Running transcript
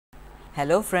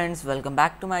Hello friends, welcome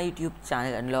back to my YouTube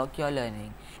channel Unlock Your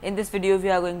Learning. In this video we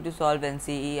are going to solve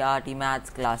NCERT Maths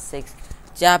Class 6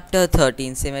 Chapter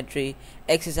 13 Symmetry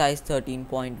Exercise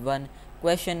 13.1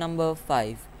 Question number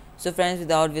 5. So friends,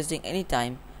 without wasting any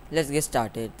time, let's get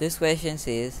started. This question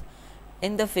says,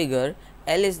 in the figure,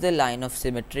 L is the line of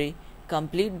symmetry.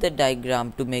 Complete the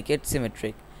diagram to make it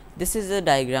symmetric. This is the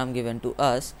diagram given to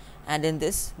us, and in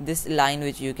this line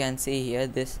which you can see here,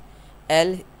 this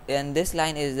L and this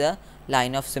line is the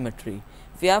line of symmetry.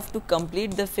 We have to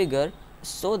complete the figure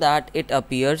so that it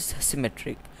appears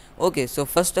symmetric. Okay, so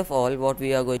first of all what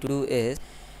we are going to do is,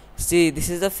 see, this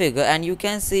is the figure and you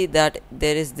can see that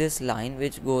there is this line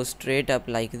which goes straight up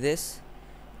like this.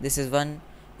 This is one,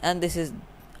 and this is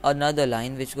another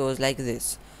line which goes like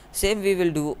this. Same we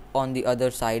will do on the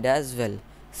other side as well.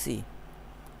 See,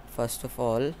 first of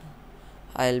all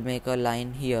I'll make a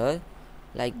line here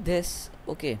like this.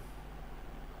 Okay,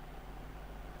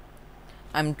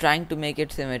 I'm trying to make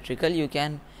it symmetrical. You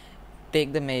can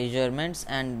take the measurements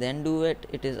and then do it.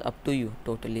 It is up to you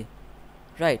totally,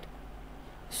 right?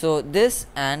 So this,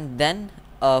 and then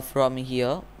from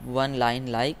here one line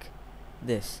like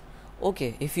this.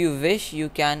 Okay, if you wish you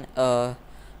can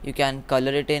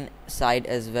color it in side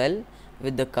as well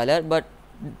with the color, but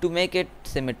to make it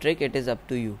symmetric it is up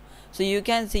to you. So you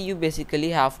can see you basically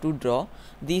have to draw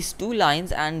these two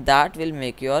lines and that will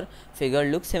make your figure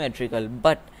look symmetrical.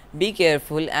 But be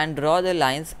careful and draw the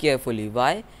lines carefully.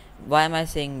 Why am I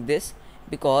saying this?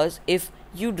 Because if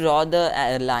you draw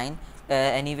the line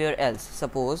anywhere else,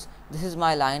 suppose this is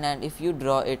my line, and if you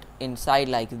draw it inside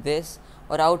like this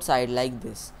or outside like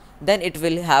this, then it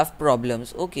will have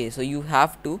problems. Okay, so you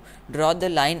have to draw the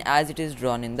line as it is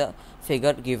drawn in the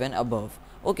figure given above.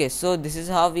 Okay, so this is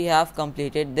how we have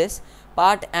completed this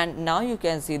part, and now you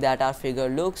can see that our figure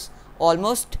looks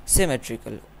almost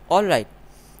symmetrical. Alright,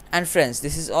 and friends,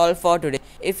 this is all for today.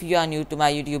 If you are new to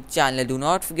my YouTube channel, do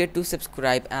not forget to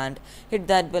subscribe and hit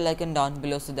that bell icon down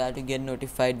below so that you get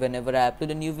notified whenever I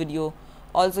upload a new video.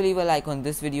 Also leave a like on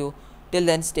this video. Till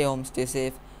then, stay home, stay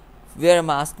safe, wear a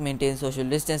mask, maintain social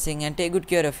distancing, and take good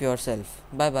care of yourself.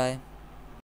 Bye bye.